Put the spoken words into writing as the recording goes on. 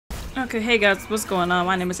Okay, hey guys, what's going on?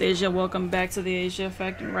 My name is Asia. Welcome back to the Asia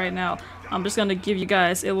Effect. And right now, I'm just gonna give you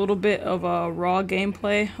guys a little bit of a raw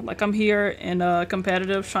gameplay. Like I'm here in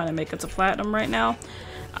competitive, trying to make it to platinum right now.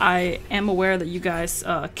 I am aware that you guys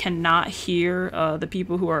cannot hear the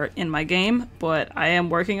people who are in my game, but I am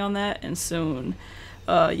working on that, and soon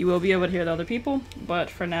you will be able to hear the other people. But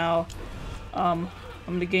for now, I'm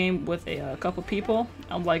in the game with a couple people.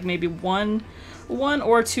 I'm like maybe one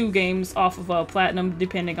or two games off of platinum,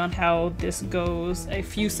 depending on how this goes. A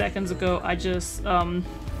few seconds ago, I just well,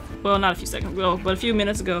 not a few seconds ago, but a few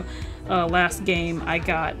minutes ago, last game, I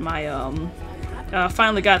got my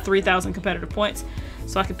finally got 3,000 competitive points,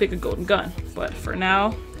 so I can pick a golden gun. But for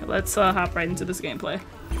now, let's hop right into this gameplay.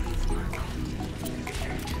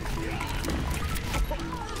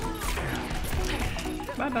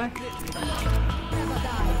 Bye bye.